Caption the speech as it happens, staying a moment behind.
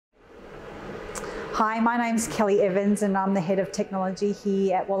Hi, my name's Kelly Evans and I'm the Head of Technology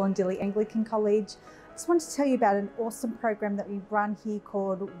here at Wollondilly Anglican College. I just wanted to tell you about an awesome program that we run here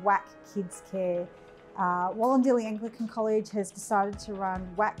called WAC Kids Care. Wollondilly Anglican College has decided to run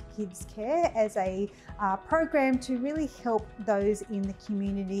WAC Kids Care as a program to really help those in the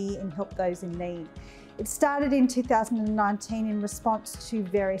community and help those in need. It started in 2019 in response to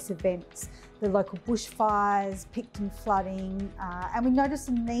various events, the local bushfires, Picton flooding, and we noticed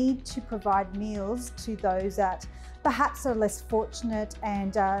a need to provide meals to those that perhaps are less fortunate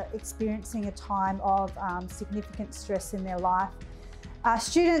and experiencing a time of significant stress in their life.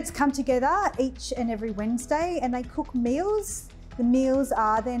 Students come together each and every Wednesday and they cook meals. The meals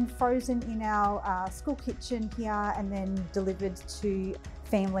are then frozen in our school kitchen here and then delivered to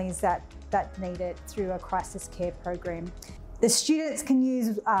families that need it through a crisis care program. The students can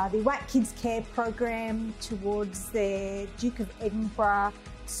use the WAC Kids Care program towards their Duke of Edinburgh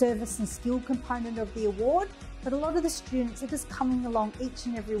service and skill component of the award, but a lot of the students are just coming along each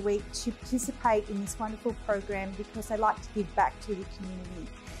and every week to participate in this wonderful program because they like to give back to the community.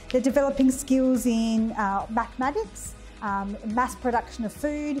 They're developing skills in mathematics, mass production of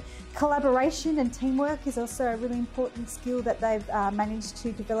food, collaboration and teamwork is also a really important skill that they've managed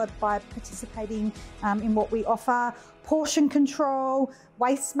to develop by participating in what we offer. Portion control,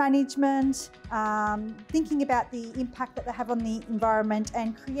 waste management, thinking about the impact that they have on the environment,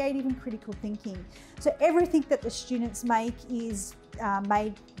 and creative and critical thinking. So everything that the students make is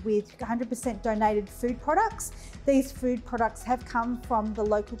made with 100% donated food products. These food products have come from the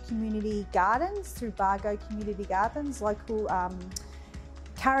local community gardens through Bargo Community Gardens, local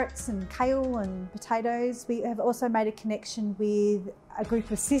carrots and kale and potatoes. We have also made a connection with a group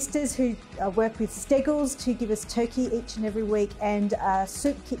of sisters who work with Steggles to give us turkey each and every week, and a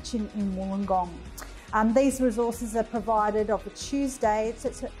soup kitchen in Wollongong. These resources are provided of a Tuesday, so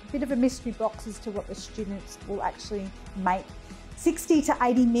it's a bit of a mystery box as to what the students will actually make. 60 to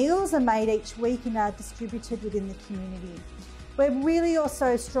 80 meals are made each week and are distributed within the community. We're really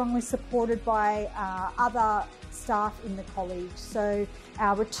also strongly supported by other staff in the college. So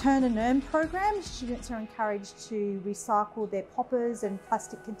our Return and Earn program, students are encouraged to recycle their poppers and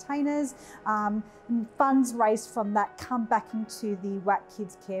plastic containers, and funds raised from that come back into the WAC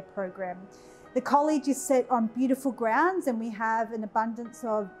Kids Care program. The college is set on beautiful grounds and we have an abundance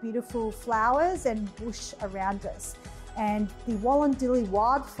of beautiful flowers and bush around us. And the Wollondilly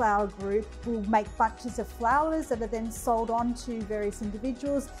Wildflower Group will make bunches of flowers that are then sold on to various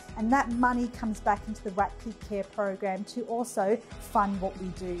individuals, and that money comes back into the WAC Kids Care program to also fund what we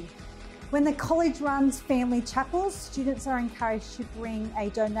do. When the college runs family chapels, students are encouraged to bring a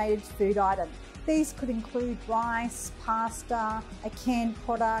donated food item. These could include rice, pasta, a canned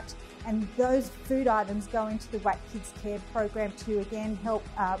product, and those food items go into the WAC Kids Care program to again help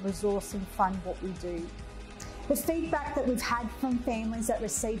resource and fund what we do. The feedback that we've had from families that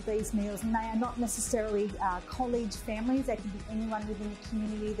receive these meals, and they are not necessarily college families, they can be anyone within the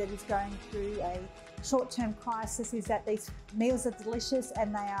community that is going through a short-term crisis, is that these meals are delicious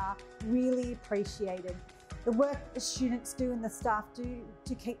and they are really appreciated. The work the students do and the staff do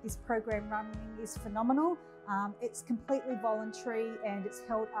to keep this program running is phenomenal. It's completely voluntary and it's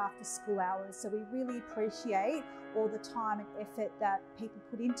held after school hours, so we really appreciate all the time and effort that people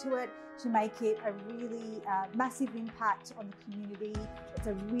put into it to make it a really massive impact on the community. It's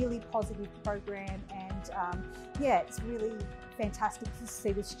a really positive program, and yeah, it's really fantastic to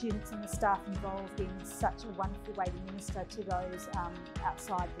see the students and the staff involved in such a wonderful way to minister to those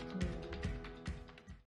outside the community.